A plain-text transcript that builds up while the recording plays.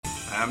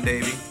I'm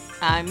Davey.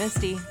 I'm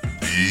Misty.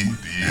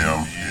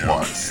 DM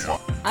Watts.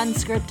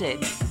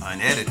 Unscripted.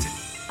 Unedited.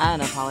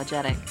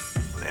 Unapologetic.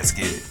 Let's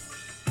get it.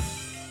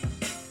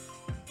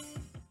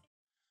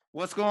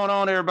 What's going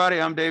on,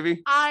 everybody? I'm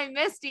Davey. I'm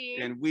Misty.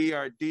 And we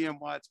are DM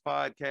Watts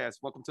Podcast.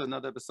 Welcome to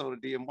another episode of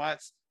DM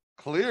Watts.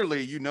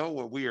 Clearly, you know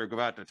what we are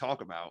about to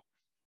talk about.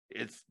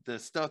 It's the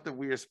stuff that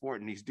we are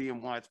sporting, these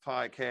DM Watts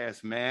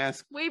Podcast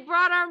masks. We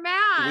brought our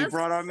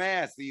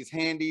masks. These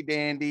handy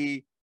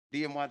dandy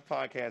DM Watts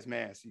Podcast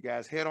masks. You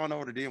guys head on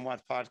over to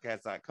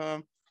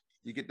dmwattspodcast.com.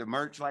 You get the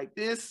merch like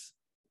this.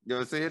 You know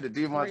what I'm saying? The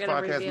DM Watts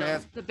Podcast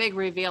mask. The big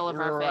reveal of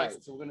our face.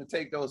 So we're going to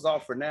take those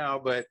off for now.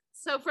 But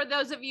so for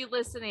those of you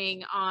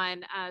listening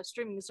on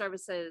streaming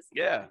services,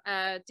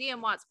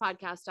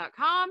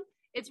 dmwattspodcast.com.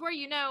 It's where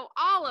you know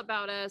all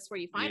about us, where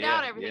you find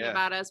out everything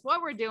about us,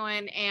 what we're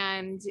doing,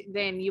 and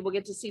then you will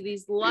get to see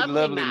these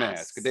lovely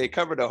masks. They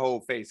cover the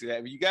whole face.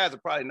 You guys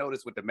have probably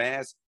noticed with the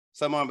mask,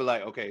 someone will be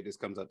like, okay, this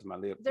comes up to my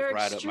lip. They're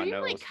right up my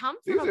nose.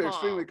 comfortable. These are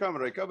extremely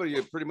comfortable. They cover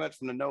you pretty much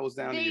from the nose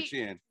down to your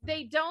chin.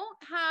 They don't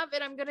have,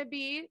 and I'm going to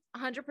be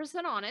 100%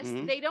 honest,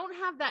 they don't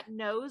have that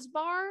nose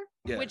bar,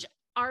 which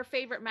our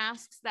favorite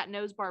masks, that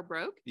nose bar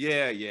broke.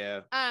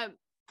 Yeah.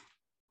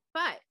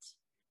 But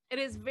it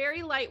is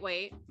very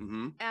lightweight.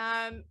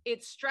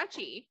 It's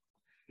stretchy.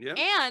 Yeah.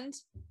 And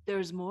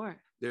there's more.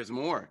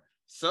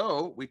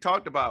 So we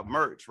talked about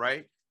merch,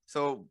 right?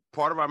 So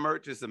part of our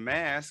merch is the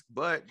mask,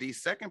 but the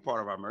second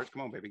part of our merch,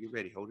 come on, baby, get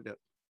ready. Hold it up.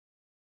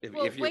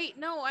 Wait,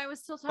 no, I was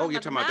still talking about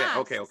you're talking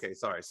about that. Okay.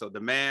 Sorry. So the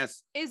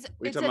mask it's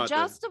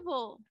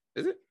adjustable.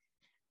 Is it?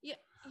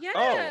 Yeah.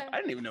 Oh, I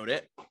didn't even know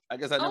that. I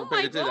guess I never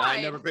paid attention.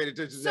 I never paid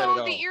attention to that at all.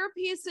 So the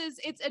earpiece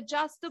it's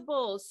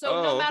adjustable.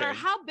 So no matter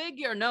how big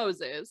your nose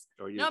is,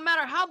 no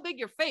matter how big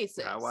your face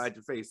is, how wide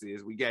your face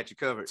is, we got you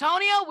covered.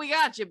 Tonio, we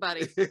got you,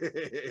 buddy.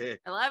 I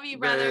love you,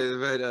 brother.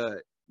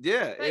 But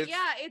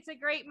it's a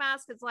great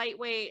mask. It's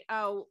lightweight,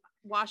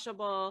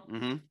 washable.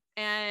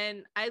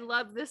 And I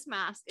love this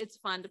mask. It's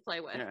fun to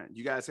play with. Yeah,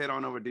 you guys head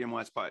on over to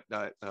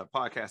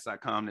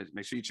dmwattspodcast.com to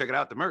make sure you check it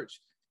out, the merch.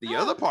 The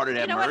other part of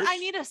that merch. What? I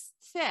need a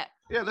sip.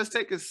 Yeah, let's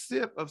take a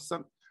sip of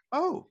some.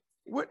 Oh,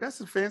 what?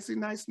 That's a fancy,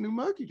 nice new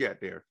mug you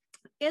got there.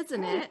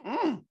 Isn't it?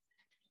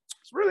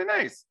 It's really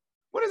nice.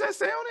 What does that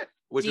say on it?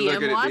 Would you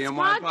look at it? DM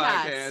Watts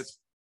Podcast.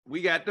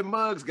 We got the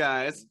mugs,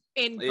 guys.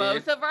 In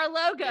both of our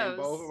logos.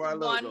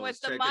 One with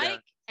the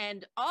mic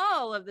and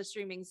all of the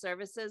streaming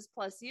services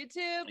plus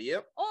YouTube.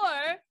 Yep.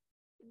 Or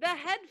the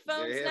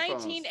headphones.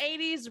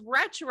 1980s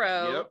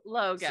retro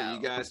logo. So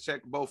you guys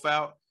check both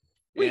out.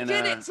 We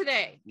did it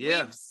today.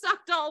 Yeah. We've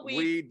sucked all week.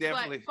 We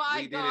definitely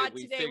did it.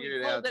 We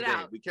figured it out today.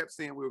 We kept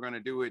saying we were going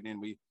to do it,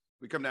 and we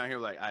come down here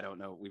like, I don't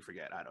know. We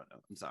forget. I don't know.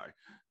 I'm sorry.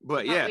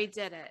 But we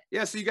did it.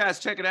 Yeah, so you guys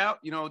check it out.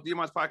 You know,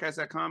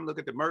 dmwattspodcast.com. Look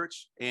at the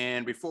merch.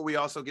 And before we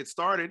also get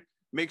started,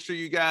 make sure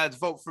you guys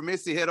vote for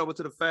Missy. Head over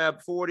to the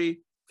Fab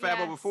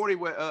Over 40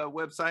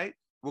 website.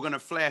 We're going to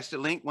flash the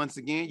link once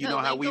again. You know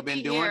how we've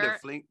been doing.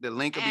 The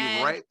link will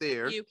be right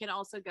there. You can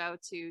also go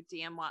to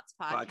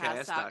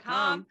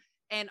dmwattspodcast.com.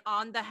 And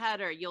on the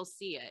header, you'll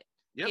see it.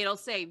 It'll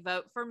say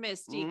vote for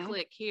Misty.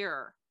 Click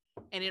here.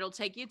 And it'll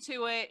take you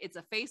to it. It's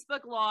a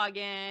Facebook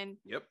login.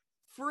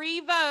 Free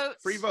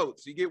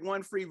votes. You get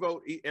one free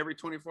vote every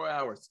 24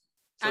 hours.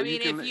 So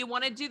if you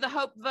want to do the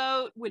Hope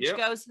Vote, which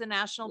goes to the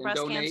National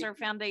Breast Cancer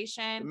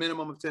Foundation. A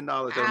minimum of $10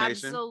 donation.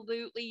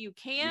 Absolutely, you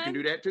can. You can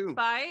do that too.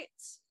 But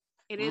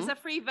it is a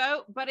free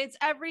vote, but it's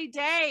every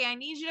day. I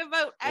need you to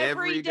vote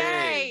every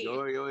day.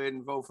 Go ahead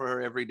and vote for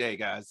her every day,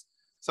 guys.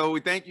 So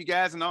we thank you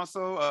guys. And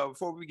also,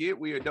 before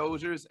we are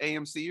Dozers,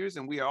 AMCers,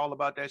 and we are all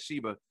about that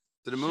Sheba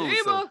to the moon.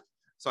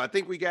 So I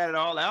think we got it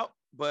all out.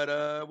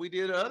 But we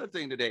did another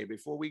thing today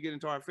before we get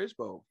into our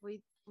fishbowl.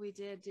 We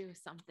did do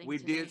something. We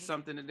did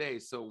something today.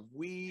 So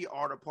we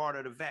are a part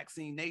of the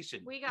vaccine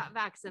nation. We got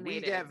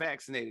vaccinated. We got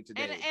vaccinated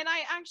today. And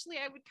I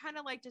would kind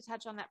of like to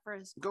touch on that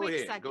first. Go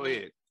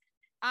ahead.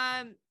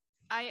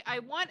 I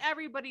want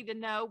everybody to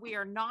know we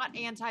are not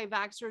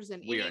anti-vaxxers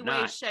in any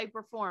way, shape,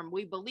 or form.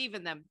 We believe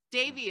in them.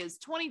 Davey is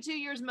 22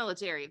 years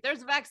military. If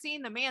there's a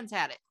vaccine, the man's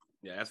had it.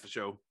 Yeah, that's for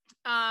sure.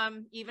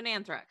 Even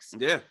anthrax.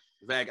 Yeah.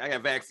 I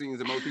got vaccines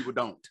that most people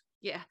don't.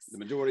 Yes. The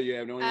majority of you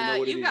don't even know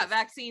what it is. You've got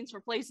vaccines for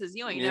places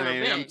you ain't never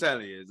been. I'm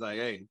telling you. It's like,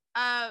 hey.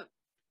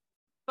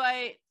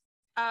 But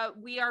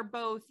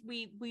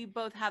we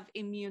both have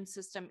immune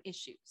system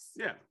issues.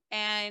 Yeah.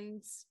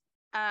 And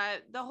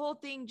the whole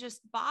thing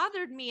just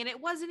bothered me. And it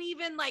wasn't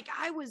even like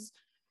I was,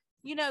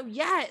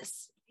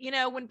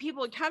 when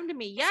people would come to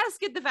me,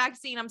 get the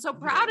vaccine. I'm so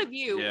proud of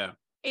you. Yeah.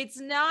 It's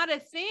not a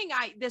thing.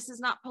 This is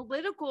not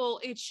political.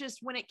 It's just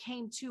when it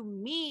came to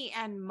me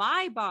and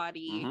my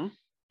body,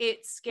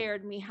 it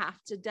scared me half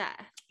to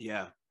death.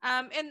 Yeah.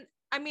 And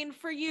I mean,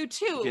 for you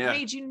too, it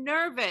made you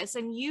nervous.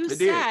 And you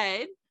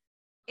said,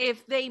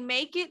 if they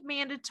make it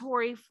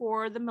mandatory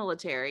for the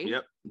military,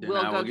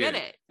 we'll go get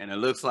it. And it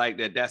looks like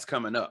that's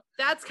coming up.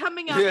 That's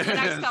coming up in the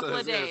next couple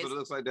of days. So it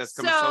looks like that's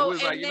coming up. So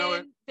it's like,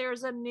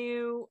 there's a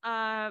new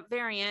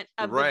variant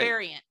of the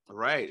variant.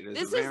 Right.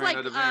 This is like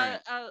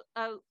a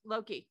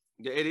Loki.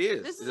 Yeah, it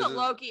is. This is a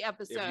Loki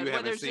episode. If you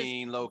haven't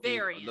seen Loki,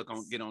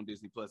 get on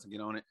Disney Plus and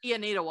get on it. You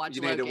need to watch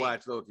Loki. You need to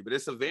watch Loki, but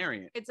it's a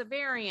variant. It's a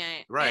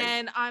variant. Right.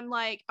 And I'm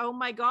like, oh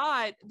my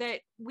God,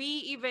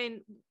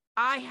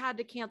 I had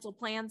to cancel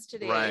plans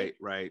today.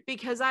 Right.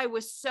 Because I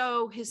was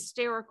so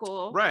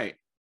hysterical. Right.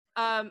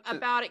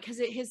 About it. Because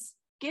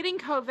getting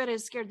COVID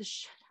has scared the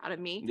shit out of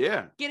me.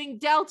 Yeah. Getting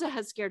Delta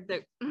has scared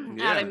the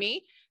out of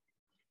me.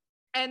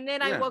 And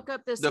then I woke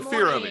up this morning. The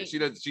fear of it.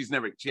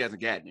 She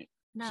hasn't gotten it.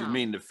 No. She's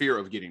meaning the fear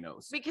of getting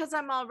those. Because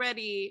I'm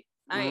already,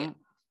 I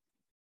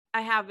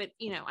have it,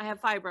 I have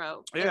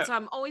fibro. Yeah. And so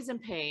I'm always in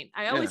pain.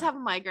 I always have a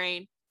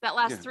migraine that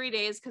lasts 3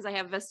 days because I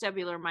have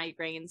vestibular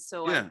migraines.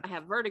 So I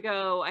have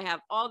vertigo. I have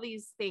all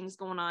these things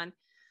going on.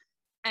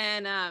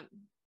 And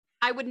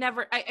I would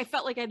never, I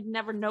felt like I'd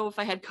never know if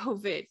I had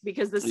COVID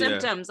because the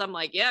symptoms, I'm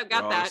like,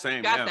 got that,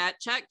 that,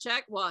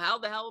 check. Well, how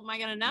the hell am I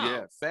going to know?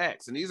 Yeah,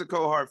 facts. And these are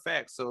cold hard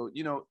facts. So,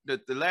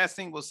 the last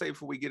thing we'll say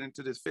before we get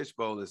into this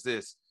fishbowl is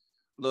this.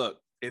 Look,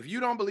 if you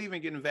don't believe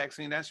in getting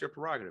vaccine, that's your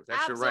prerogative.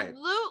 That's your right.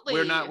 Absolutely.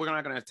 We're not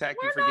going to attack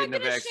you for getting the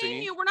vaccine.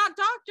 Shame you. We're not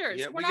doctors.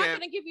 Yeah, we're not going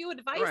to give you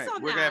advice on that.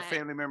 We're going to have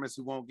family members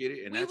who won't get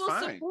it, and that's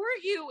fine. We will support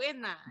you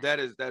in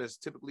that. That is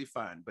typically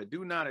fine. But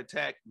do not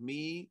attack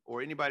me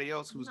or anybody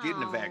else who's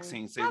getting the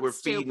vaccine. Say we're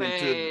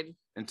feeding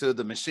into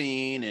the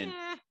machine, and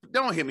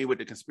don't hit me with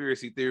the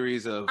conspiracy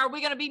theories of. Are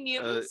we going to be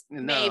mutants?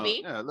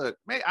 Maybe. No, look,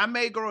 I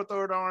may grow a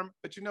third arm,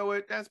 but you know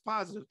what? That's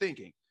positive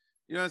thinking.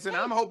 You know what I'm saying?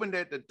 I'm hoping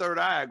that the third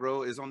eye I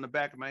grow is on the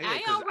back of my head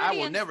because I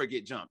will never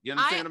get jumped. You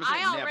understand what I'm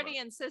saying? I already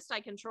insist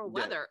I control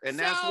weather. And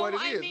that's what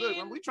it is.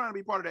 Look, we trying to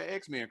be part of that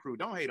X-Men crew.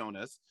 Don't hate on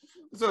us.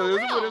 So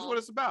this is what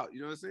it's about.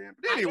 You know what I'm saying?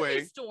 But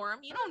anyway.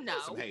 Storm, you don't know.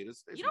 Some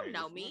haters. You don't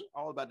know me.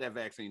 All about that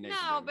vaccination.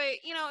 No, but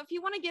if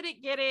you want to get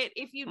it, get it.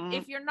 If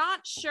you're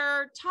not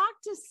sure, talk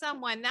to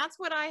someone. That's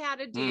what I had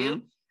to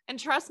do. And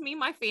trust me,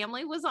 my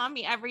family was on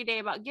me every day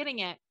about getting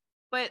it.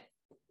 But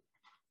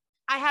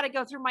I had to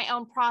go through my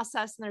own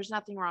process, and there's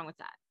nothing wrong with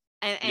that.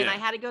 And I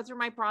had to go through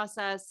my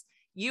process.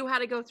 You had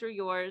to go through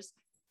yours.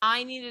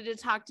 I needed to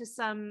talk to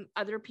some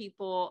other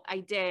people.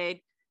 I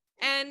did.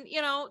 And,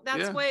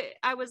 that's what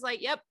I was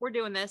like, yep, we're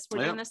doing this.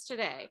 We're doing this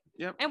today.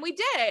 Yep. And we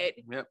did.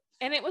 Yep.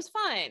 And it was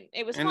fun.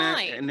 It was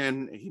fine. And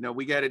then,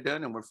 we got it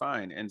done and we're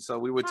fine. And so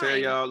we would tell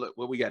y'all, look,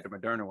 we got the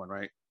Moderna one,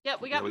 right? Yep,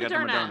 we got the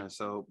Moderna.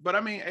 So, but I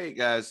mean, hey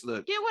guys,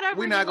 look, get whatever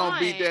we're not going to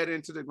beat that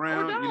into the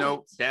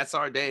ground. That's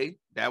our day.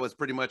 That was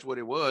pretty much what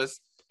it was.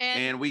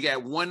 And we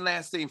got one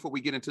last thing before we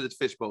get into this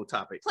fishbowl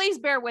topic. Please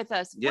bear with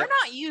us. Yep. We're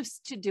not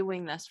used to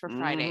doing this for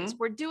Fridays.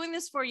 We're doing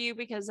this for you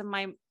because of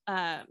my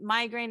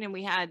migraine, and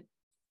we had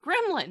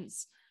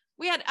gremlins.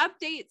 We had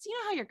updates. You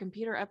know how your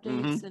computer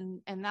updates,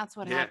 and that's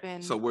what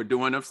happened. So we're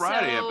doing a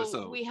Friday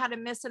episode. We had to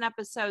miss an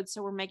episode,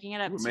 so we're making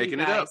it up. We're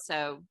making it up.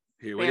 So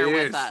here bear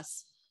with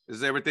us. This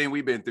is everything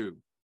we've been through.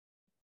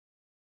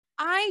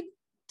 I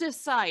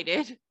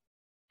decided, and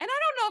I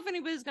don't know if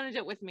anybody's going to do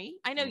it with me.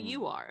 I know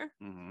you are.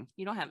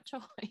 You don't have a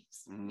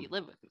choice. You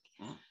live with me.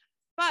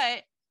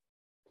 But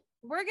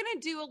we're going to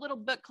do a little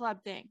book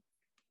club thing.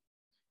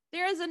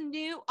 There is a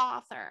new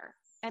author,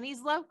 and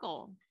he's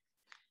local.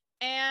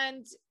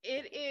 And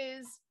it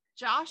is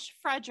Josh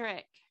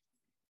Frederick.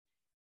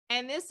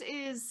 And this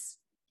is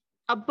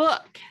a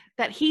book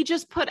that he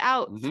just put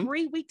out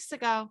 3 weeks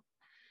ago.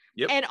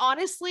 Yep. And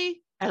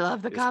honestly, I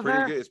love the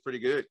cover. It's pretty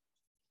good.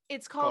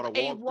 It's called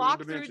A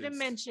Walk Through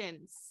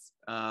Dimensions.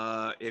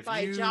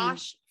 By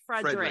Josh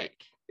Frederick.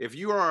 If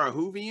you are a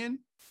Whovian,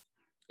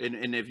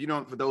 and if you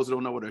don't, for those who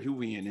don't know what a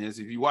Whovian is,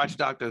 if you watch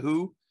Doctor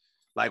Who,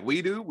 like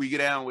we do, we get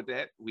down with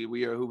that.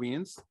 We are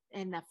Whovians.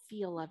 And the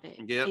feel of it.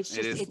 Yep,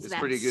 it's that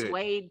pretty good.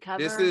 Suede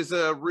cover. This is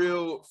a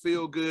real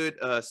feel good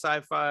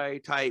sci-fi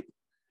type.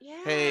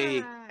 Yeah.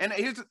 Hey, and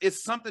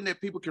it's something that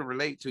people can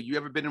relate to. You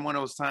ever been in one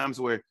of those times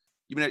where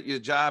you've been at your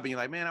job and you're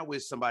like, man, I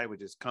wish somebody would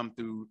just come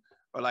through,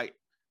 or like,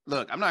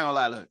 look, I'm not gonna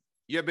lie, look.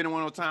 You ever been in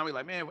one of those times? You're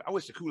like, man, I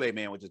wish the Kool-Aid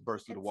man would just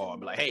burst through the wall and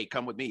be like, hey,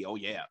 come with me. Oh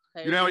yeah.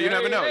 Hey, you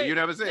never know. You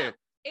never say it.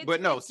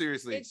 But no,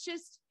 seriously.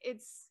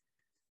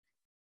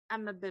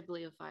 I'm a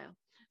bibliophile.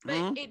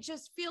 But it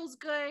just feels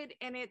good,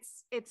 and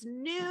it's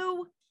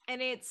new,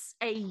 and it's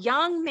a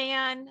young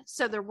man.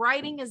 So the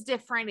writing is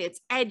different.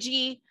 It's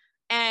edgy.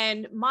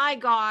 And my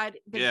God,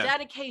 the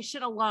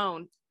dedication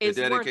alone is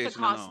worth the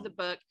cost of the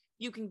book.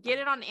 You can get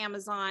it on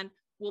Amazon.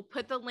 We'll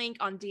put the link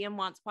on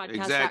dmwantspodcast.com.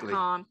 Exactly.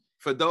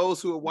 For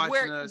those who are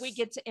watching us, we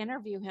get to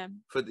interview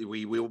him.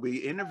 We will be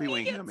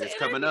interviewing him. It's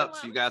coming up.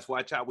 So you guys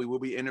watch out. We will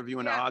be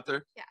interviewing the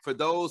author. Yeah. For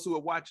those who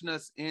are watching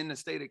us in the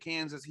state of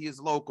Kansas, he is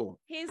local.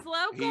 He's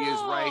local. He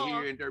is right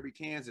here in Derby,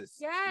 Kansas.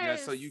 Yes. Yeah,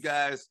 so you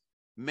guys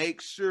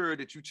make sure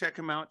that you check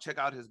him out. Check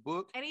out his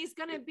book. And he's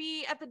going to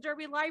be at the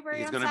Derby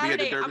Library on Saturday. He's going to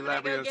be at the Derby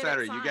Library on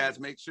Saturday. You guys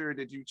make sure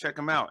that you check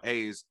him out.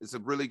 Hey, it's a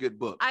really good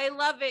book. I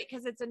love it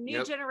because it's a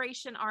new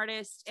generation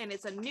artist, and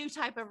it's a new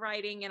type of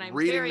writing, and I'm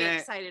very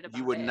excited about it.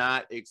 You would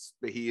not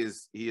expect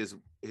his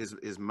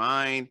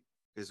mind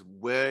is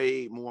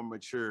way more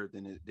mature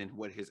than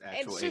what his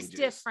actual age is. It's just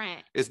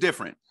different. It's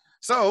different.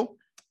 So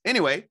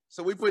Anyway,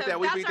 so we put that.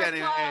 We beat that in.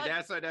 Blog.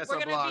 That's our blog right there.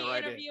 We're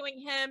going to be interviewing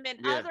him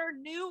and other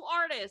new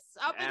artists,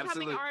 up and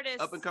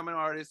coming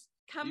artists.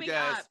 Coming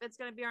up, it's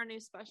going to be our new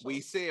special.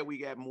 We said we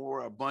got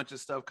a bunch of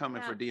stuff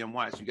coming for DM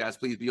Watts. You guys,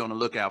 please be on the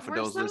lookout for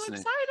those listening.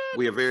 Excited.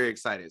 We are very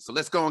excited. So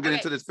let's go and get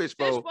into this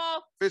fishbowl.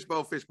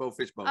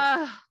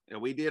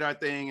 And we did our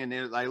thing, and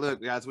then like,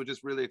 look, guys, we're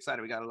just really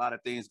excited. We got a lot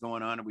of things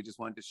going on, and we just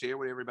wanted to share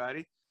with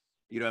everybody.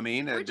 You know what I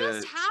mean? We're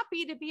just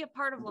happy to be a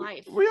part of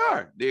life. We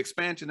are. The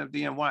expansion of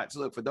DM Watts.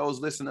 Look, for those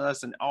listening to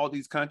us in all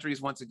these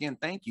countries, once again,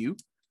 thank you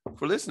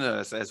for listening to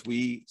us as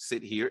we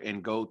sit here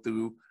and go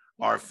through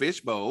our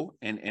fishbowl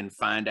and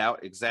find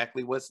out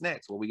exactly what's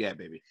next. What we got,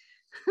 baby?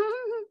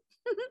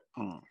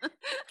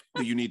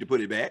 Do you need to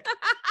put it back?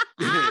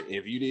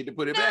 If you need to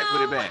put it back,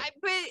 put it back.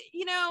 But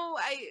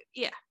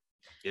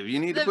if you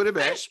need to put it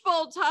back. The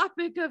fishbowl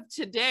topic of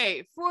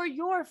today for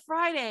your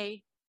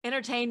Friday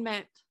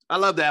entertainment. I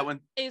love that one.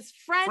 Is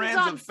friends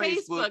on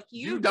Facebook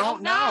you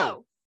don't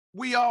know.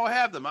 We all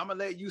have them. I'm gonna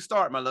let you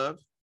start, my love.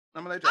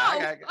 I'm gonna let you.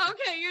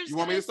 Okay. You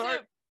want me to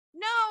start?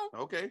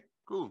 No. Okay.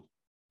 Cool.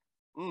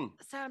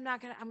 So I'm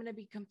gonna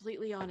be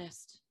completely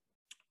honest.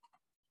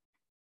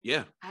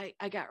 Yeah.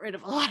 I got rid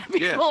of a lot of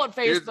people on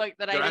Facebook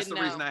that I didn't know. That's the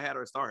reason I had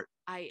her start.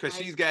 Because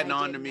she's gotten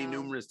on to me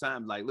numerous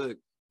times. Like, look,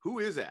 who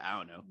is it? I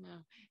don't know. No.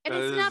 And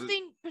it's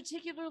nothing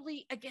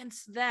particularly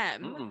against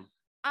them.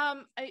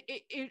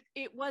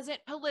 It wasn't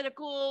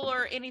political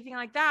or anything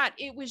like that.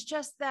 It was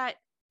just that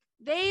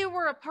they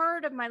were a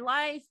part of my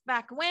life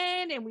back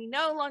when, and we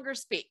no longer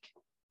speak.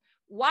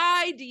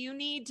 Why do you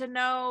need to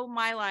know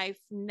my life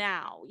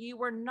now?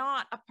 You're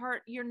not a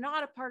part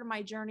of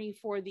my journey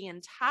for the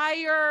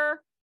entire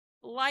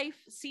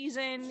life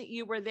season.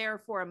 You were there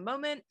for a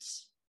moment.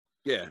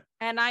 Yeah.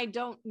 And I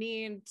don't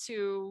need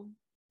to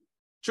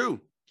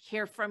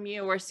hear from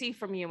you or see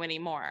from you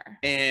anymore.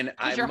 And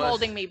you're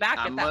holding me back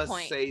at that point.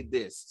 I must say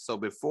this. So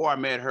before I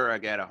met her, I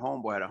got a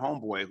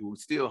homeboy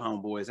who's still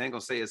homeboys. I ain't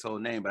gonna say his whole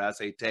name, but I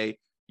say, Tay,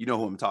 you know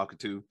who I'm talking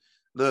to.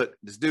 Look,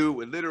 this dude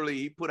would literally,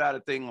 he put out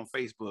a thing on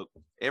Facebook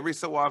every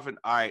so often.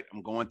 All right,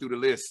 I'm going through the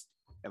list.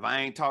 If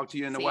I ain't talked to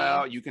you in a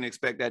while, you can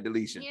expect that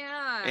deletion.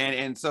 Yeah.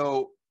 And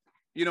so,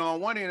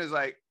 on one end is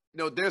like,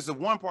 there's the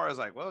one part is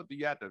like, well, do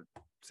you have to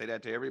say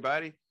that to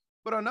everybody?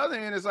 But on the other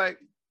end, it's like,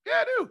 yeah,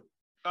 I do.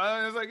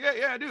 It's like,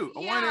 yeah, I do.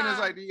 On one end, it's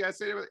like, do you guys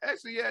say that?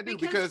 Actually, yeah, I do.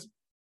 Because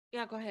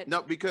yeah, go ahead.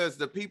 No, because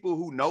the people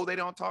who know they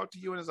don't talk to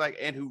you and it's like,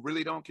 and who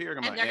really don't care,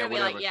 I'm like, they're gonna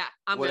be like, yeah,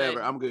 I'm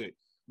good.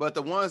 But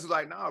the ones who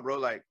like, nah, bro,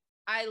 like,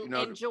 I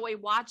enjoy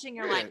watching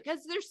or like,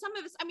 because there's some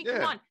of us,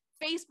 come on,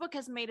 Facebook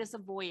has made us a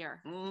voyeur.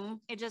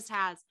 It just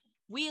has.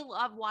 We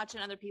love watching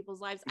other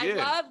people's lives. I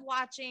love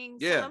watching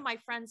some of my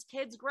friends'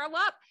 kids grow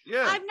up.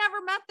 I've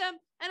never met them,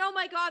 and oh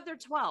my God, they're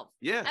 12.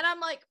 And I'm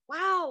like,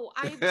 wow,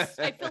 I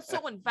feel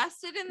so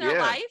invested in their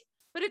life.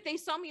 But if they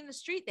saw me in the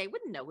street, they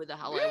wouldn't know who the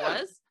hell I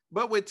was.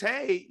 But with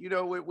Tay,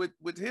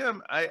 with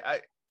him,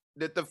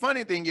 the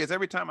funny thing is,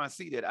 every time I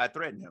see that, I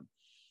threaten him.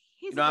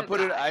 He's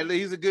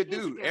a good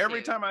dude.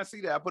 Every time I see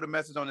that, I put a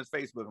message on his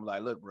Facebook. I'm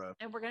like, look, bro.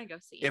 And we're gonna go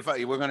see him.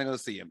 We're gonna go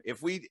see him.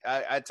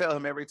 I tell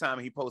him every time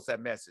he posts that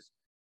message,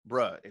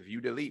 bruh, if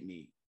you delete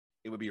me,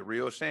 it would be a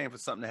real shame for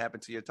something to happen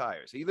to your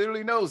tires. He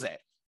literally knows that.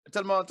 I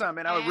tell him all the time,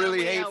 man, I would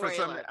really hate for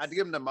something. I'd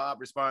give him the mob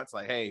response,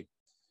 like, hey,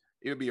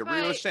 it would be a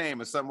real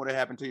shame if something would have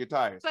happened to your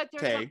tires. But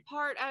there's a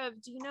part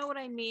of, do you know what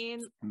I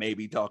mean?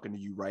 Maybe talking to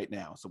you right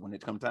now. So when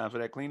it comes time for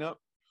that cleanup,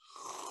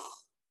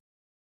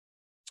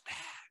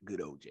 good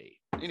old Jay.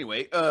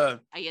 Anyway, are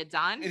you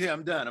done? Yeah,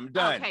 I'm done.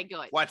 Okay,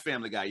 good. Watch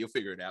Family Guy, you'll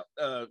figure it out.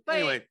 But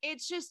anyway,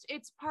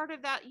 it's part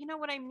of that. You know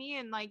what I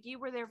mean? Like, you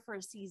were there for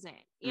a season.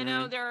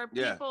 There are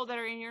people that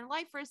are in your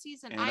life for a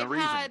season. I've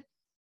had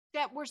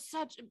that were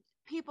such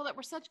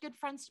good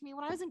friends to me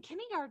when I was in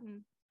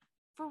kindergarten,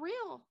 for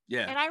real.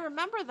 Yeah. And I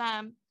remember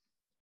them,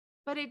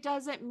 but it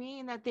doesn't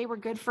mean that they were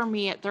good for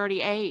me at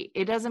 38.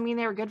 It doesn't mean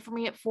they were good for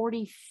me at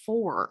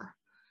 44.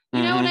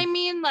 You know what I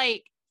mean?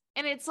 Like,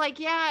 and it's like,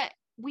 yeah,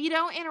 we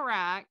don't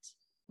interact.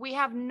 We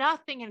have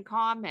nothing in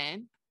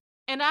common.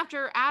 And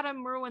after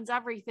Adam ruins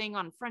everything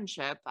on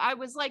friendship, I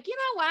was like, you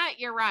know what?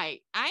 You're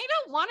right. I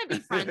don't want to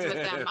be friends with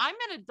them. I'm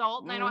an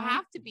adult and I don't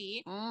have to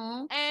be.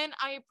 And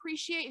I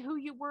appreciate who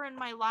you were in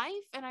my life.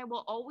 And I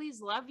will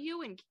always love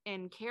you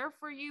and care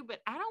for you.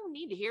 But I don't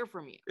need to hear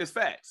from you. It's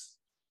facts.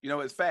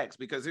 It's facts.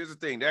 Because here's the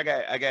thing.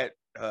 I got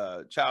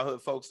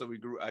childhood folks that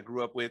I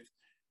grew up with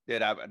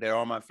they're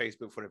on my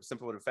Facebook for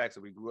the facts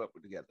that we grew up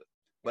together.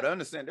 But I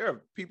understand there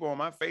are people on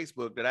my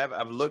Facebook that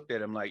I've looked at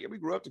them like, yeah, we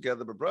grew up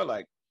together, but bro,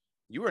 like,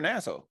 you were an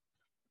asshole.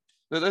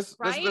 Let's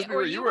be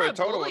real. You were a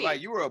total bully.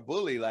 Like, you were a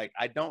bully. Like,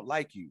 I don't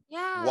like you.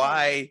 Yeah.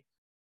 Why?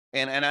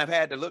 And I've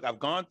had to look. I've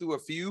gone through a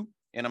few,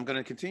 and I'm going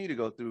to continue to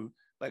go through.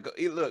 Like,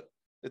 look,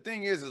 the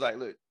thing is like,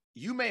 look,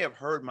 you may have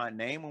heard my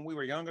name when we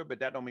were younger, but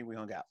that don't mean we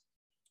hung out.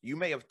 You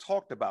may have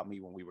talked about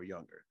me when we were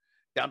younger.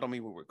 That don't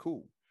mean we were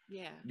cool.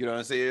 Yeah. You know what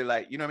I'm saying?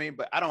 Like, you know what I mean?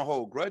 But I don't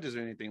hold grudges or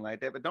anything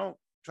like that. But don't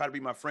try to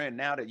be my friend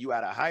now that you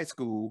out of high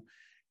school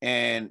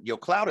and your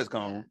clout is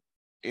gone.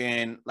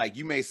 And like,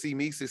 you may see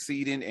me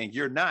succeeding and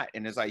you're not.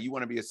 And it's like, you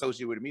want to be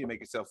associated with me to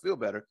make yourself feel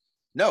better.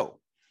 No,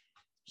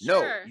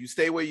 No, you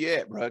stay where you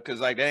at, bro. Because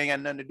like, they ain't got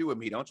nothing to do with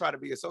me. Don't try to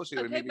be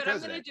associated with me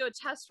because but I'm going to do a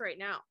test right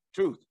now.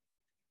 Truth.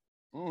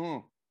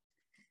 How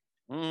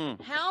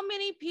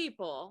many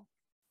people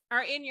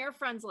are in your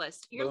friends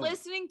list? You're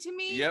listening to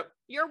me. Yep.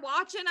 You're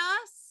watching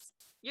us.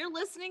 You're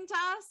listening to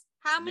us.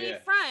 How many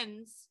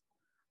friends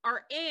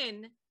are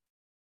in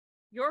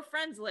your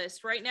friends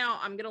list right now?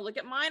 I'm going to look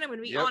at mine. I'm going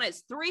to be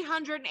honest.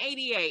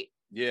 388.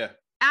 Yeah.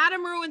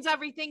 Adam Ruins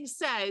Everything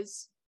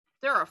says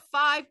there are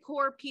 5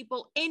 core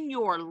people in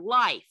your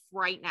life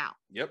right now.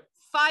 Yep.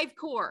 5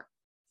 core.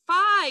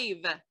 5.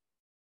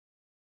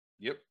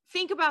 Yep.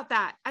 Think about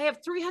that. I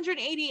have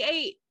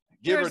 388.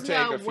 Give or take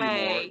a few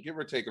more. Give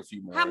or take a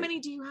few more. How many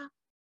do you have?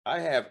 I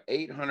have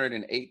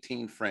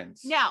 818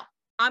 friends. Now,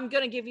 I'm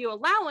going to give you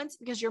allowance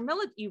because you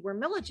were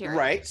military.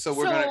 Right. So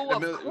we're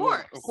going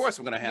to, of course,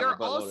 we're going to have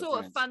you're also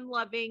a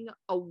fun-loving,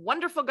 a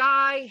wonderful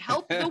guy,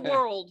 help the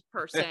world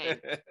person.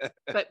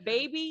 But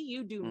baby,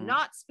 you do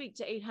not speak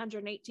to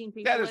 818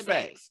 people. That is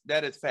facts.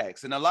 That is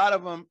facts. And a lot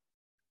of them,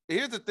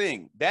 here's the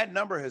thing, that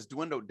number has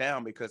dwindled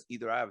down because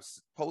either I've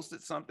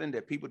posted something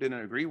that people didn't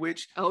agree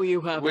with. Oh,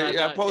 you have.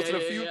 I posted a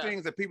few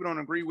things that people don't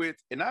agree with,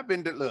 and I've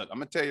been look. I'm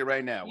gonna tell you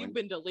right now. You've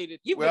been deleted.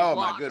 You've been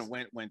blocked. My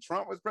goodness, when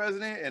Trump was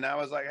president, and I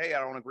was like, hey, I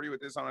don't agree with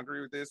this. I don't agree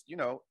with this. You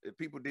know, if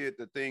people did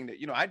the thing that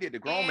I did the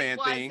grown man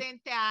thing.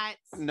 Wasn't that?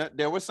 No,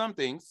 there were some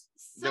things.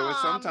 There were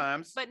some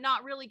times, but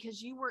not really,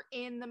 because you were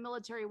in the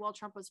military while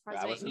Trump was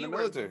president. I was in you the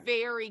military. Were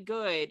very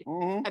good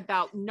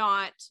about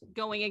not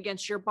going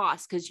against your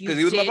boss because he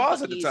was my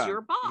boss at the time.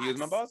 Your boss. He was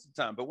my boss at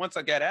the time. But once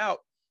I got out,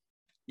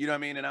 you know what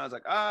I mean, and I was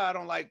like, I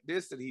don't like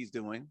this that he's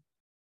doing.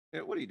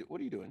 What are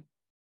you doing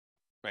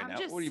right now?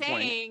 Just what are you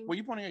pointing? What are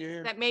you pointing at your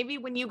hair? That maybe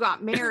when you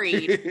got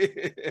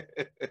married,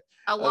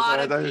 a lot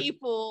of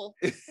people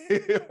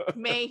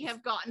may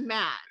have gotten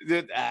mad.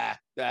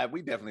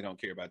 We definitely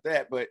don't care about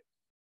that, but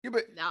we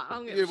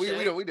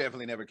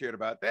definitely never cared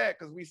about that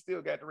because we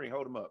still got the ring.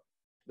 Hold them up.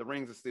 The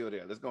rings are still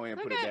there. Let's go ahead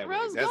and put it that way.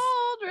 That's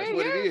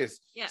what it is.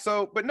 Yeah.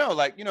 So, but no,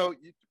 like,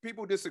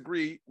 people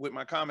disagree with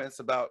my comments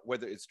about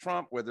whether it's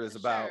Trump, whether it's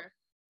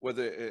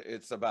whether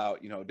it's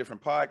about,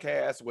 different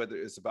podcasts, whether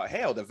it's about,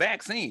 hell, the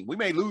vaccine. We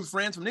may lose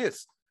friends from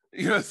this.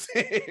 You know what I'm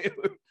saying?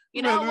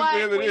 You know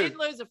what? We didn't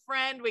lose a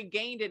friend. We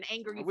gained an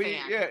angry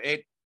fan. Yeah.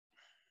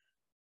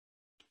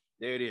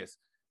 There it is.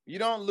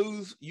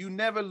 You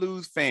never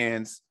lose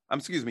fans.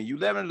 You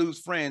never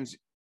lose friends.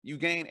 You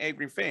gain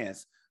angry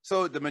fans.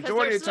 So the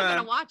majority of the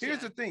time, here's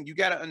the thing. You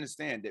got to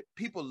understand that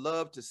people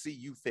love to see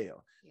you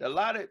fail.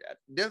 Yeah.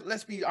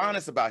 Let's be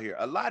honest about here.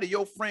 A lot of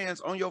your friends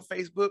on your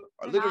Facebook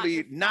are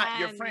literally not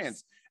your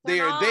friends. They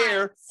are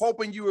there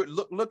hoping you are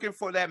looking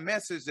for that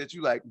message that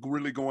you like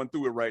really going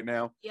through it right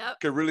now. Yep.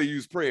 Could really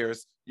use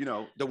prayers.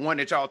 The one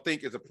that y'all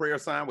think is a prayer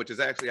sign, which is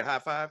actually a high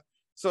five.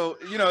 So,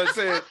 it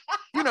says,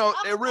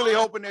 they're really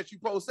hoping that you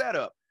post that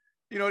up.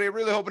 They're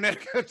really hoping that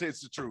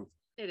it's the truth.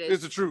 It is.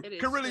 It's the truth.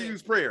 Could really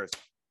use prayers.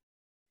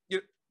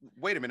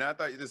 Wait a minute, I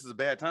thought this is a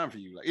bad time for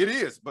you. Like, it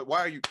is, but why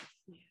are you?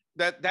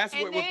 That's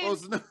what we're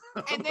supposed to know.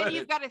 And then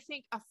you've got to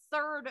think a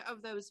third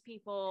of those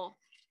people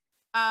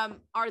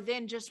are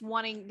then just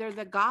they're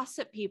the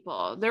gossip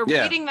people. They're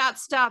reading that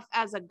stuff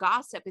as a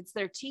gossip. It's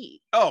their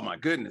tea. Oh my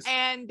goodness.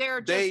 And they're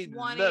just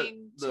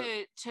wanting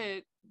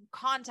to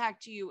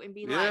contact you and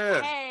be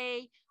like,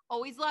 hey,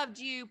 always loved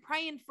you,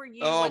 praying for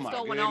you. What's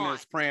going on?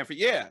 Praying for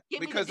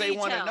because they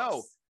want to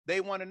know.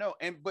 They want to know.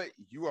 But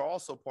you are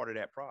also part of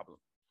that problem.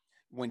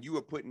 When you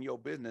were putting your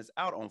business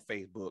out on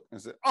Facebook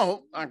and said,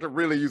 oh, I could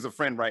really use a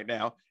friend right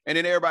now. And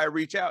then everybody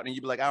reach out and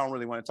you'd be like, I don't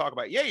really want to talk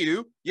about it. Yeah, you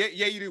do.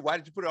 Yeah, you do. Why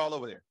did you put it all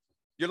over there?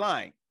 You're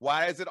lying.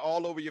 Why is it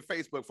all over your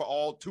Facebook for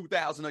all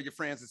 2,000 of your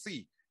friends to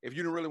see? If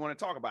you didn't really want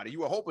to talk about it, you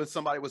were hoping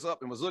somebody was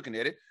up and was looking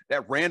at it.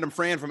 That random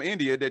friend from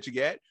India that you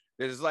get,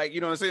 that is like, you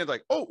know what I'm saying? It's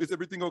like, oh, is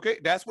everything okay?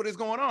 That's what is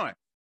going on.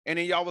 And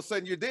then all of a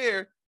sudden you're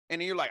there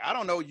and then you're like, I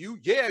don't know you.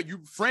 Yeah,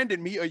 you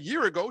friended me a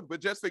year ago, but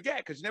just forget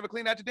because you never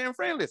cleaned out your damn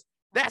friend list.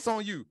 That's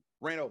on you.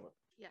 Ran over.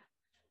 Yeah.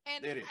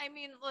 And I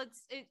mean,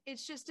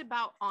 it's just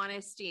about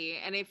honesty.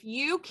 And if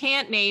you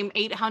can't name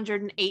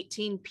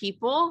 818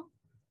 people,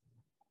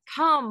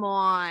 come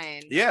on.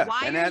 Yeah.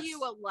 Why are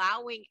you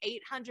allowing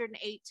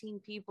 818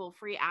 people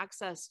free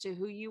access to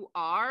who you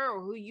are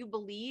or who you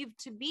believe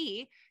to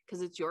be?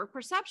 Because it's your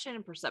perception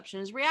and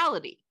perception is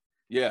reality.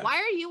 Yeah. Why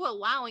are you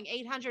allowing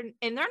 800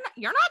 and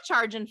you're not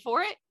charging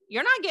for it?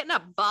 You're not getting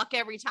 $1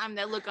 every time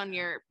they look on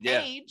your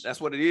page. Yeah, that's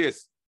what it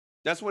is.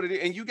 That's what it is.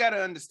 And you got to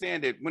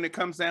understand it when it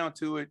comes down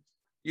to it.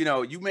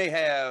 You may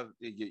have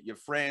your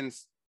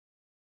friends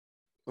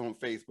on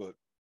Facebook,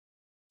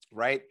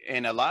 right?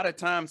 And a lot of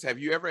times, have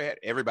you ever had,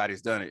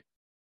 everybody's done it,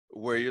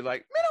 where you're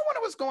like, man, I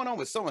wonder what's going on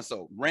with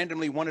so-and-so.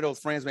 Randomly, one of those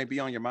friends may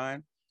be on your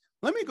mind.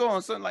 Let me go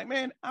on something like,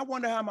 man, I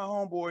wonder how my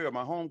homeboy or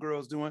my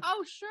homegirl's doing.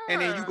 Oh, sure. And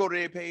then you go to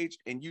their page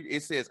and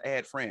it says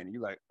add friend. And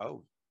you're like,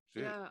 oh,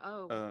 shit.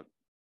 Yeah,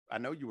 I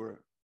know you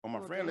were on my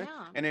friend list.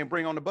 And then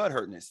bring on the butt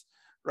hurtness.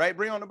 Right,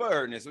 bring on the butt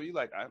hurtness. So you're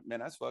like, man,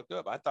 that's fucked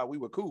up. I thought we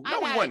were cool. No,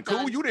 we wasn't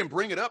cool. You didn't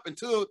bring it up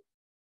until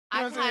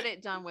I've had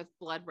it done with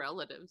blood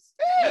relatives.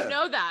 Yeah. You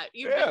know that.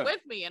 You've been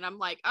with me, and I'm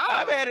like, oh.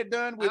 I've had it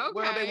done with,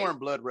 well, they weren't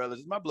blood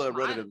relatives. My blood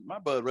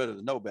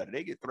relatives know better.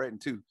 They get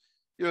threatened too.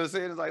 You know what I'm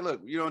saying? It's like,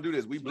 look, you don't do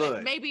this. We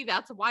blood. Maybe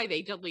that's why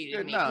they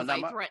deleted me, because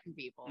I threaten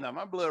people. No,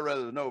 my blood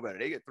relatives know better.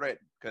 They get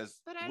threatened because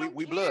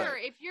we care blood.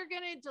 If you're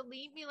going to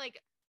delete me, like,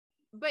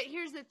 but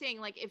here's the thing,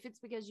 like, if it's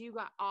because you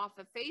got off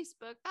of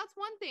Facebook, that's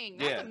one thing.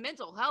 That's a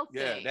mental health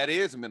thing. Yeah, that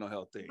is a mental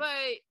health thing.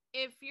 But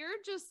if you're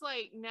just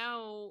like,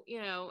 no,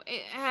 you know,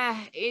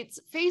 it's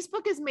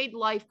Facebook has made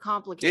life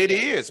complicated.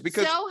 It is,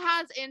 because so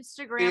has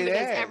Instagram,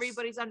 because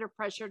everybody's under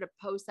pressure to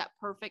post that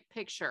perfect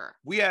picture.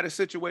 We had a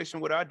situation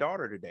with our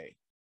daughter today,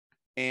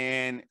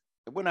 and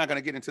we're not going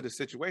to get into the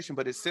situation,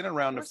 but it's centered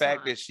around the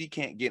fact that she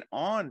can't get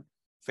on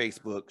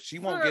Facebook. She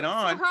won't get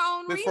on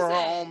for her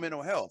own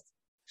mental health.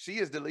 She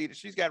is deleted.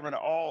 She's got rid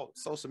of all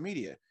social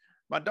media.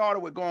 My daughter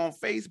would go on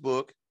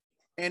Facebook,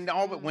 and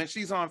when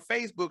she's on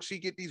Facebook, she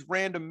get these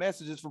random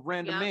messages from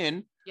random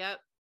men. Yep.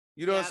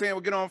 You know what I'm saying?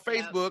 We'll get on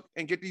Facebook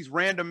and get these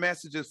random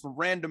messages from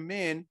random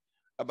men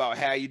about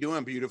how you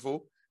doing,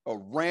 beautiful, or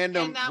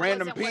random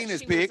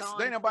penis pics.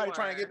 There ain't nobody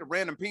trying to get the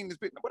random penis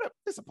pics. What up?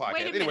 This is a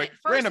podcast. Anyway,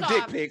 random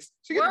dick pics.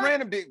 She gets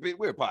random dick pics.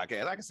 We're a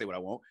podcast. I can say what I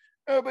want.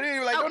 But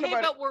anyway,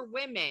 like, but we're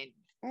women.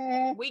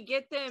 We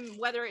get them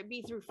whether it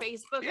be through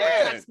Facebook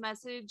or text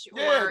message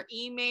or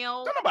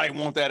email. Don't nobody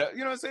want that.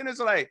 You know what I'm saying?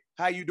 It's like,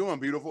 how you doing,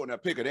 beautiful? And a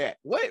pic of that.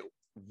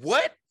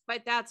 What?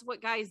 But that's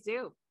what guys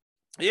do.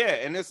 Yeah,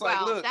 and it's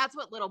like, look, that's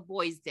what little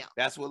boys do.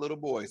 That's what little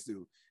boys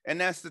do. And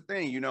that's the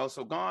thing, you know.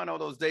 So gone all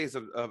those days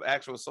of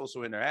actual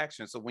social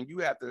interaction. So when you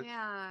have to,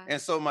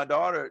 and so my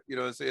daughter, you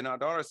know, and our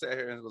daughter sat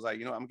here and was like,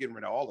 you know, I'm getting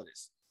rid of all of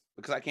this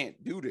because I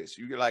can't do this.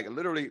 You're like,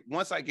 literally,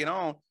 once I get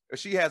on, if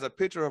she has a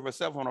picture of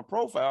herself on her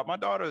profile, my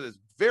daughter is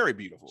very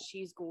beautiful.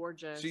 She's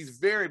gorgeous. She's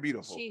very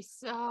beautiful. She's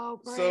so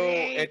pretty.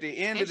 So at the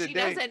end of the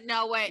day, she doesn't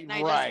know it, and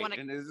I just want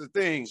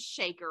to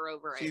shake her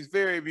over it. She's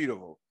very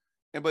beautiful.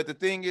 But the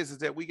thing is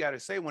that we got to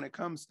say, when it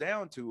comes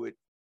down to it,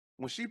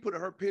 when she put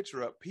her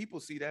picture up,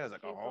 people see that as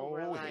like,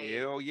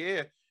 hell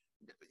yeah.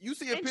 You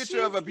see a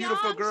picture of a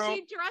beautiful girl.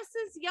 She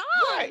dresses young.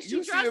 Right.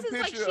 She dresses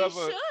like she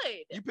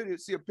should. You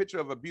see a picture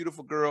of a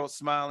beautiful girl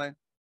smiling.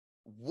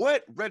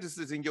 What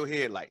registers in your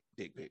head like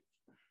dick pic?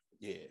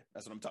 Yeah,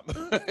 that's what I'm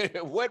talking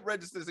about. What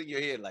registers in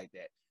your head like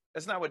that?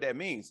 That's not what that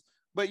means.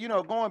 But, you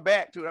know, going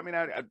back to it, I mean,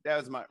 that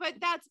was my... But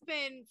that's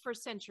been for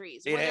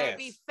centuries, whether it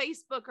be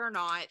Facebook or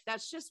not.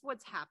 That's just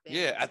what's happened.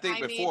 Yeah, I think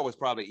before it was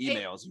probably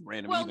emails,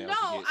 random emails.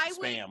 No,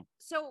 spam.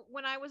 So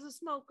when I was a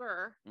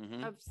smoker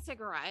of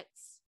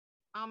cigarettes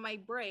on my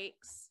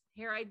breaks,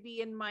 here I'd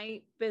be in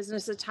my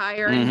business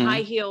attire and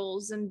high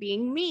heels and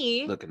being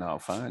me. Looking all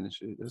fine and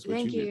shit. That's what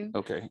Thank you.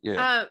 Okay,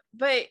 yeah.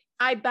 But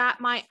I bat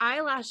my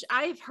eyelash.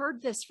 I've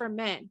heard this from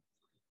men.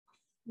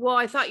 Well,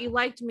 I thought you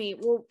liked me.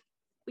 Well,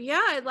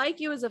 yeah, I like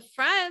you as a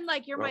friend.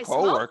 Like, you're my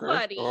smoke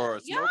buddy. You're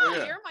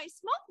my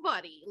smoke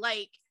buddy.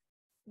 Like,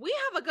 we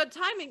have a good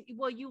time. And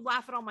well, you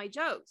laugh at all my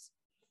jokes.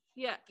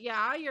 Yeah,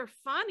 you're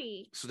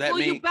funny. So that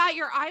means you bat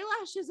your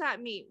eyelashes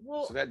at me.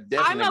 Well, so that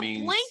definitely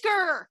I'm a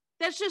blinker.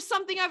 That's just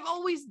something I've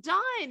always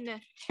done.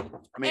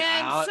 I mean,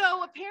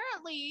 so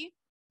apparently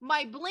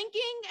my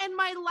blinking and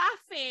my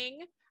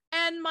laughing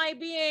and my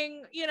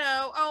being, you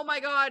know, oh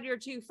my God, you're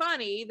too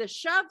funny, the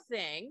shove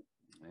thing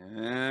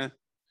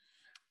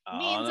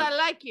means I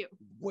like you.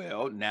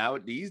 Well, now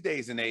these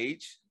day and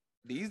age,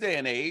 the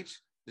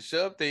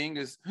shove thing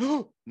is,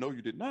 no,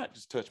 you did not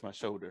just touch my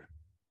shoulder.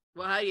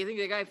 Well, how do you think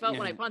the guy felt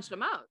when I punched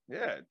him out?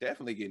 Yeah,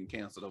 definitely getting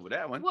canceled over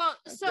that one. Well,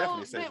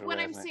 but what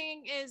I'm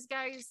saying is,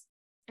 guys,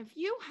 if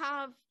you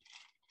have,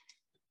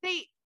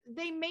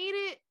 they made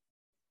it.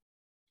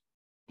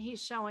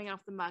 He's showing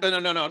off the mug.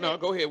 No.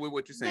 Go ahead with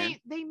what you're saying.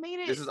 They made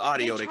it. This is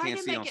audio. They can't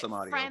see on some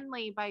audio.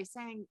 Friendly by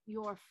saying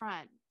your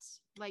friends.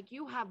 Like,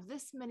 you have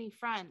this many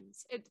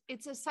friends.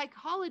 It's a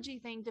psychology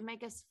thing to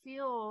make us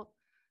feel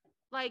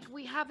like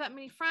we have that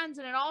many friends,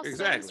 and it all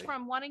stems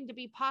from wanting to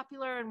be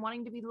popular and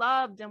wanting to be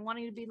loved and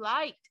wanting to be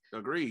liked.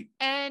 Agreed.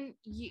 And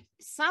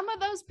some of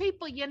those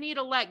people you need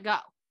to let go.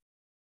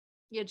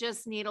 You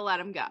just need to let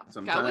them go.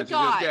 Sometimes go with you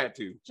God. just got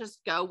to. Just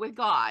go with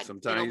God.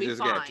 Sometimes you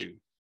just got to.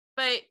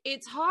 But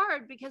it's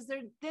hard because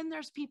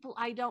there's people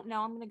I don't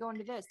know. I'm going to go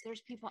into this.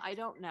 There's people I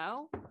don't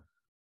know,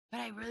 but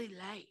I really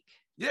like.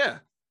 Yeah.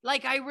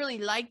 Like, I really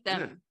like them.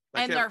 Yeah.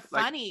 Like and they're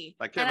funny.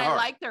 Like and I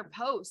like their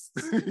posts.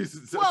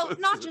 Well,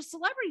 not just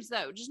celebrities,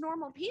 though, just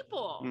normal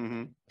people.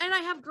 And I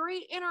have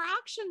great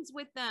interactions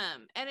with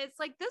them. And it's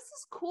like, this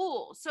is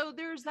cool. So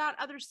there's that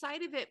other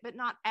side of it, but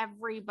not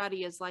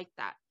everybody is like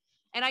that.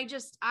 And I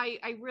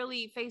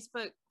really,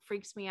 Facebook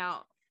freaks me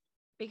out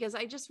because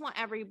I just want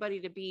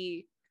everybody to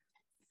be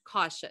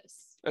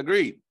cautious.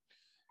 Agreed.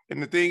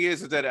 And the thing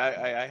is that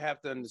I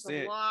have to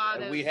understand,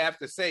 we have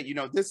to say, you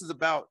know, this is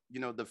about, you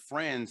know, the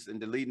friends and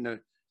deleting the,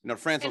 you know,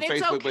 friends on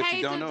Facebook, but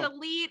you don't know. It's okay to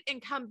delete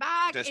and come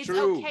back. That's it's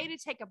true. Okay to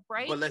take a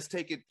break. But let's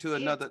take it to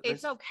another.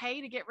 It's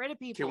okay to get rid of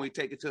people. Can we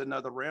take it to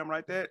another realm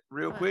right there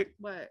real quick?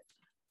 What?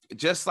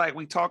 just like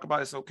we talk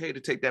about, it's okay to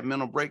take that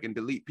mental break and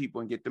delete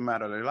people and get them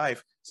out of their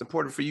life. It's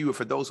important for you and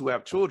for those who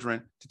have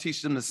children to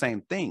teach them the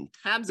same thing.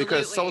 Absolutely.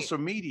 Because social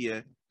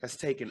media has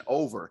taken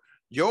over.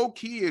 Your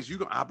kids,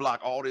 I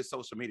block all this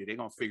social media. They're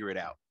going to figure it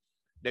out.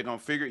 They're going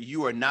to figure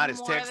you are not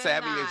as tech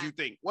savvy as you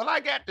think. Well, I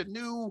got the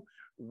new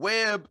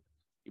web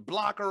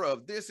blocker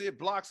of this. It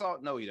blocks all.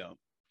 No, you don't.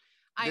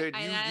 You're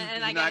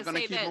not going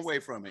to keep them away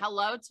from it.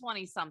 Hello,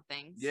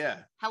 20-somethings.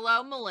 Yeah.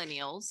 Hello,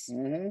 millennials.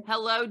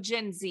 Hello,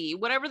 Gen Z.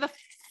 Whatever the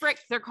frick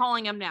they're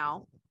calling them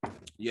now.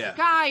 Yeah.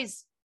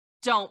 Guys,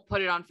 don't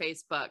put it on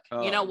Facebook.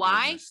 You know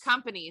why? Goodness.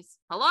 Companies.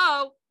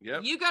 Hello.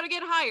 Yep. You got to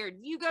get hired.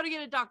 You got to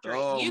get a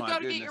doctorate. You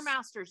got to get your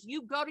master's.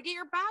 You go to get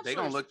your bachelor's. They're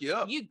going to look you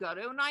up. You go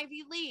to an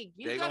Ivy League.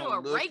 You go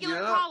to a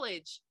regular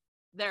college.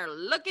 They're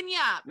looking you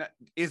up. Now,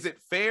 is it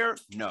fair?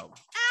 No.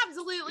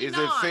 Absolutely not.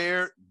 Is it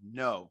fair?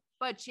 No.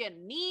 But you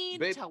need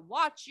to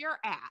watch your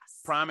ass.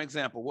 Prime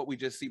example, what we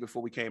just see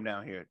before we came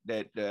down here,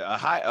 that a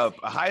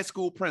high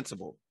school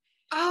principal.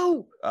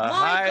 Oh, a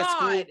high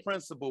school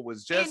principal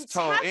was just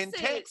told in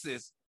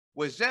Texas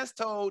was just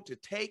told to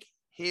take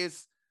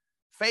his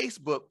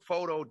Facebook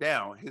photo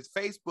down, his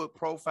Facebook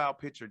profile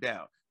picture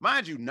down.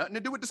 Mind you, nothing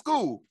to do with the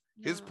school.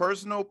 No. His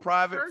personal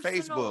private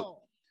Facebook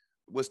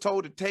was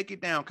told to take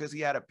it down because he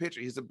had a picture.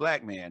 He's a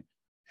black man,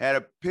 had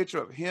a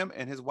picture of him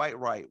and his white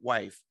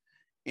wife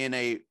in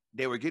a.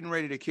 They were getting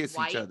ready to kiss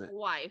each other.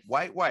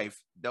 White wife,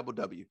 double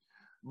W.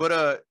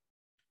 But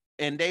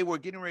and they were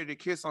getting ready to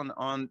kiss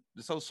on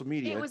the social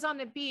media. It was on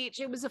the beach.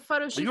 It was a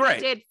photo shoot they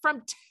did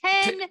from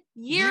 10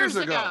 years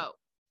ago.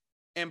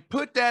 And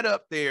put that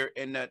up there,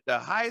 and the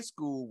high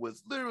school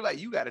was literally like,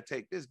 you got to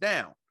take this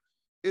down.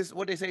 It's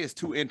what they say is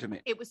too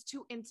intimate. It was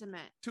too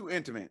intimate. Too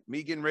intimate.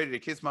 Me getting ready to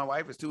kiss my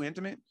wife is too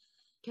intimate.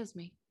 Kiss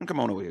me. Come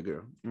on over here,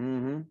 girl.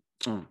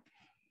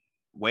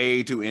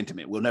 Way too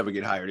intimate. We'll never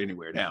get hired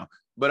anywhere now.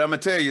 But I'm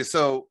gonna tell you,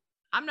 so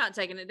I'm not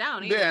taking it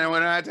down either. Yeah, we're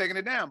not taking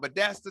it down. But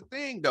that's the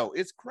thing, though.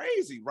 It's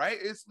crazy, right?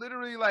 It's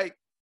literally like,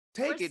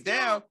 take it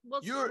down.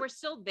 We're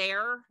still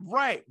there.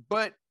 Right.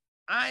 But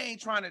I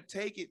ain't trying to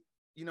take it,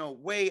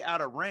 way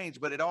out of range,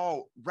 but it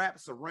all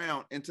wraps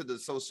around into the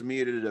social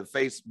media, the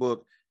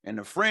Facebook and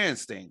the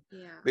friends thing.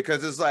 Yeah.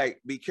 Because it's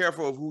like, be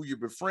careful of who you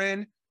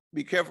befriend.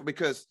 Be careful,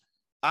 because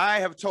I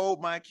have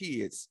told my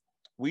kids,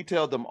 we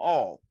tell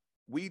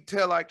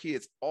our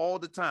kids all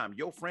the time,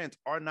 your friends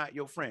are not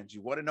your friends.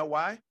 You want to know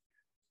why?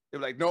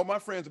 They're like, no, my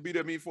friends will be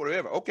there me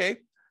forever. Okay,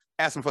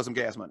 ask them for some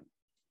gas money.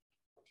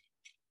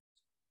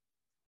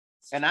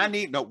 And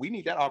we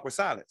need that awkward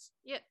silence.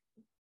 Yeah.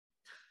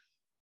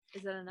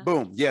 Is that enough?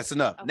 Boom. Yes,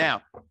 enough. Okay.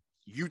 Now,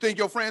 you think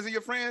your friends are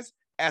your friends?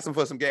 Ask them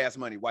for some gas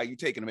money while you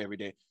taking them every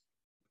day.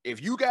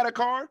 If you got a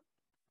car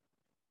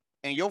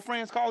and your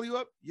friends call you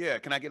up, yeah,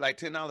 can I get like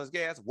 $10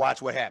 gas?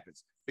 Watch what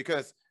happens.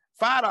 Because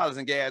 $5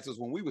 in gas was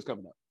when we was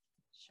coming up.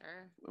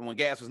 Sure. When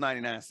gas was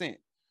 99 cents.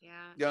 Yeah.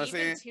 You know what I'm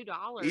saying?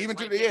 $2. Even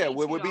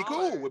would be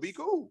cool. Would be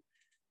cool.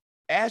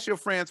 Ask your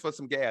friends for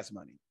some gas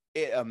money.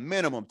 At a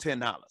minimum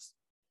 $10.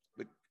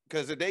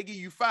 Because if they give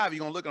you $5, you're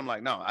gonna look at them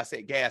like, no, I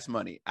said gas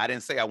money. I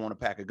didn't say I want a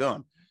pack of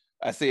gum.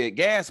 I said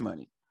gas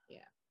money. Yeah.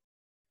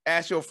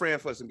 Ask your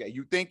friend for some gas.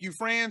 You think you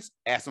friends?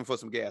 Ask them for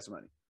some gas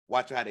money.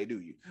 Watch how they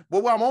do you.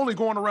 Well, I'm only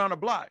going around the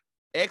block.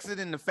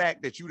 Exiting the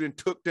fact that you done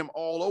took them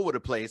all over the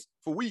place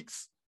for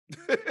weeks.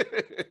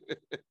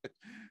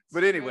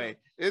 But anyway,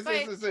 it's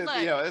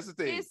the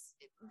thing.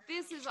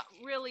 This is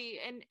really,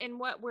 and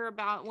what we're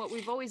about, what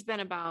we've always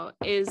been about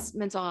is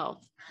mental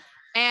health.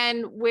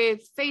 And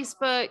with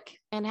Facebook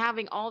and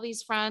having all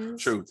these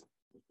friends, truth.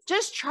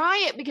 Just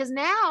try it, because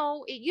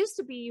now it used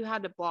to be you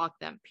had to block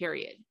them,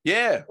 period.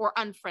 Yeah. Or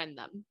unfriend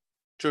them.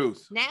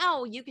 Truth.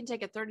 Now you can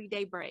take a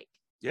 30-day break.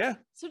 Yeah.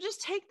 So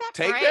just take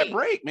that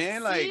break,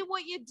 man. See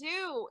what you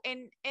do.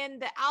 And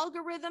the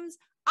algorithms,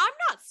 I'm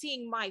not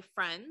seeing my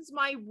friends,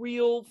 my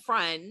real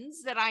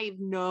friends that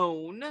I've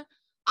known.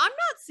 I'm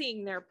not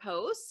seeing their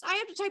posts. I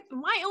have to type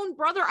my own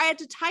brother. I had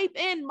to type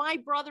in my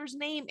brother's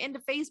name into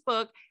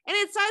Facebook, and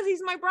it says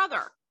he's my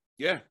brother.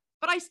 Yeah.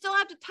 But I still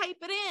have to type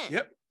it in.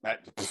 Yep.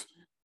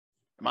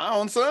 My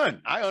own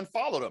son, I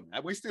unfollowed him.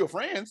 We still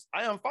friends.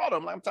 I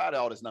unfollowed him. I'm tired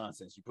of all this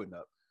nonsense you putting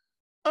up.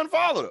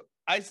 Unfollowed him.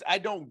 I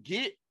don't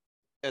get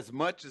as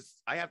much as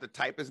I have to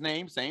type his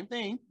name. Same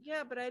thing.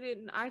 Yeah, but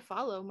I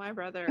follow my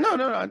brother. No.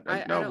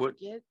 I don't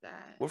get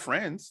that. We're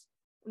friends.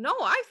 No,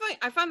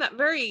 I find that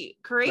very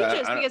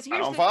courageous, because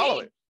here's the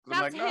thing.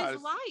 That's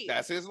his life.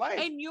 That's his life.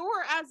 And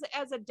you're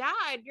as a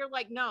dad, you're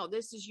like, no,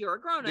 this is your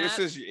grown up. This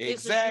is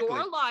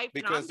your life.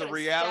 Because the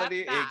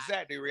reality,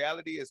 the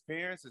reality as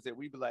parents is that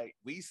we be like,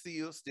 we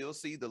still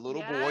see the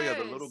little boy or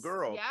the little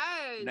girl.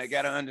 Yes. And I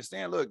gotta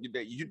understand. Look,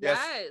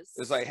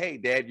 it's like, hey,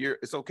 Dad,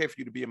 it's okay for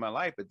you to be in my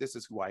life, but this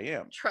is who I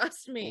am.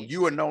 Trust me.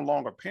 You are no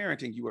longer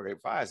parenting; you are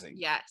advising.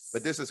 Yes.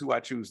 But this is who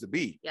I choose to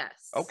be.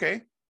 Yes.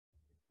 Okay.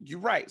 You're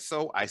right.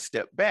 So I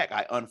step back.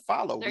 I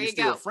unfollow. We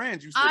still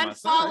friends. You still my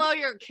son. Unfollow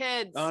your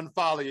kids.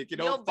 Unfollow you.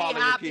 Don't follow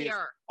your kids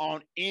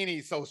on any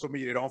social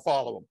media. Don't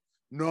follow them.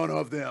 None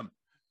of them.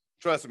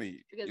 Trust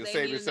me. You'll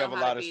save yourself a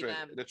lot of stress.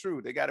 The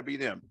truth. They got to be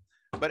them.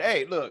 But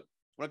hey, look,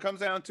 when it comes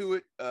down to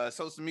it,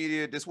 social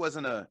media, this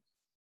wasn't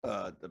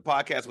the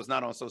podcast was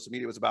not on social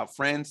media. It was about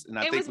friends, and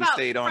I think we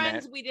stayed on that.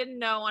 Friends we didn't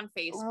know on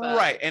Facebook,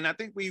 right? And I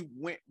think we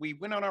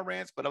went on our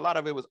rants, but all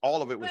of it was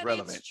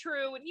relevant. It's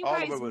true, and you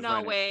guys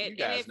know it. You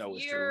guys know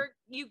it's true.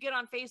 You get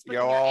on Facebook,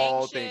 you're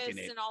all thinking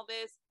it and all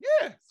this.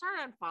 Yeah, start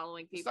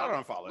unfollowing people.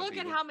 Look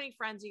at how many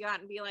friends you got,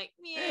 and be like,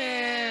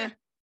 yeah.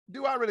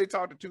 Do I really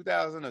talk to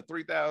 2,000 or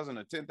 3,000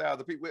 or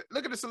 10,000 people?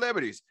 Look at the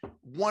celebrities,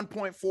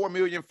 1.4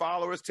 million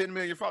followers, 10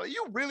 million followers.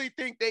 You really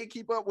think they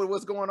keep up with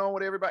what's going on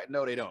with everybody?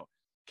 No, they don't.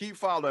 Keep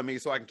following me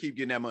so I can keep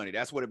getting that money.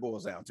 That's what it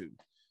boils down to.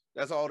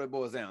 That's all it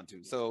boils down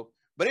to. So,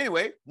 but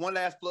anyway, one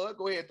last plug.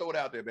 Go ahead, throw it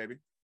out there, baby.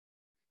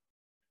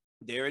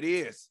 There it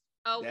is.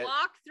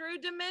 Walk Through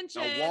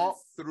Dimensions. A Walk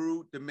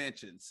Through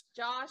Dimensions.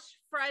 Josh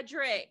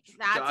Frederick.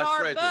 That's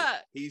our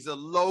book. He's a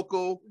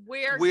local.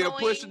 We're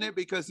pushing it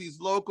because he's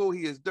local.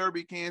 He is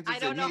Derby, Kansas. I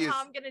don't know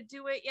how I'm going to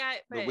do it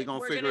yet, but we're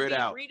going to figure it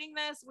out. Reading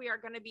this, we are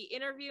going to be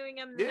interviewing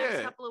him the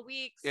next couple of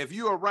weeks. If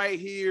you are right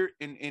here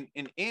in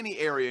any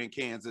area in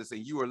Kansas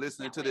and you are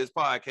listening to this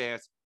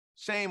podcast,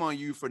 shame on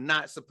you for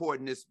not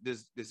supporting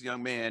this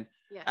young man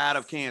out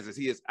of Kansas.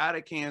 He is out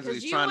of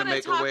Kansas. He's trying to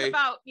make a way.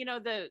 About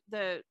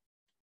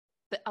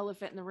the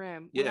elephant in the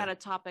room. We had a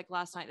topic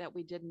last night that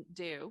we didn't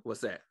do.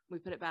 What's that? We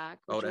put it back.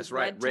 Oh, that's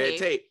right. Red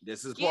tape.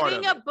 This is part of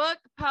it. Getting a book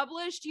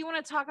published. You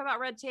want to talk about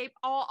red tape?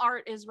 All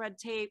art is red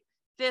tape.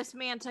 This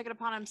man took it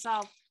upon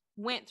himself,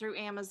 went through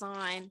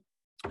Amazon.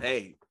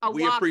 Hey,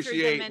 we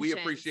appreciate anybody.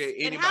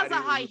 It has a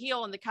high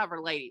heel in the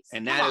cover, ladies.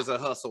 And that is a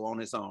hustle on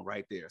its own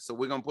right there. So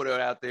we're going to put it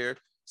out there.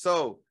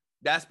 So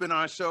that's been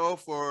our show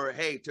for,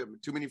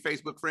 too many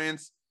Facebook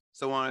friends,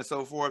 so on and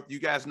so forth. You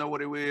guys know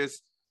what it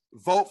is.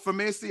 Vote for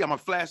Missy. We're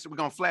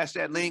gonna flash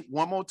that link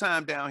one more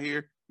time down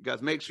here. You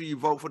guys make sure you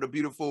vote for the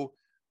beautiful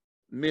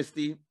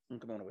Misty.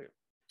 Come on over here.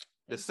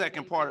 The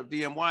second part of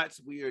DM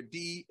Watts. We are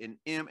D and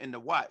M in the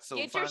Watts. So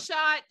get your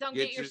shot. Don't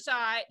get your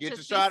shot. Get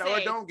your shot or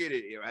don't get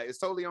it. Right? It's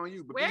totally on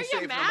you. But be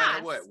safe no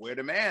matter what. Wear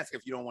the mask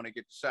if you don't want to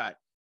get the shot.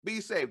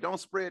 Be safe. Don't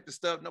spread the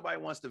stuff. Nobody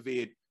wants the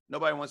vid.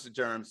 Nobody wants the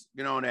germs.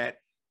 Get on that.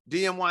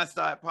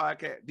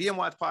 DMWatts.podcast.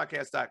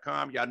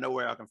 DMWattsPodcast.com. Y'all know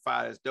where I can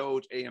find us.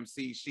 Doge,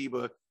 AMC,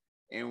 Sheba.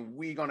 And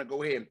we're going to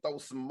go ahead and throw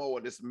some more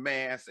of this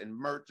mask and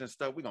merch and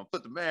stuff. We're going to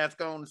put the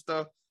mask on and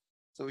stuff.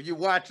 So if you're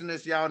watching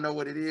this, y'all know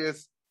what it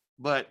is.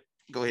 But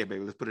go ahead,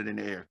 baby. Let's put it in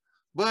the air.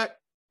 But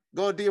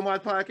go to DM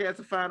Watts Podcast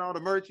to find all the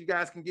merch. You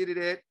guys can get it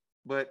at.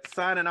 But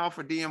signing off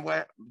for DM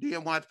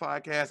Watts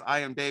Podcast, I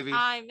am Davey.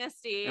 I'm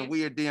Misty. And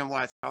we are DM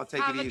Watts. I'll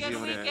take it easy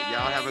over there. Y'all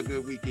have a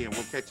good weekend.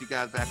 We'll catch you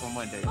guys back on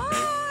Monday. Okay?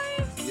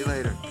 Bye. See you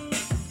later.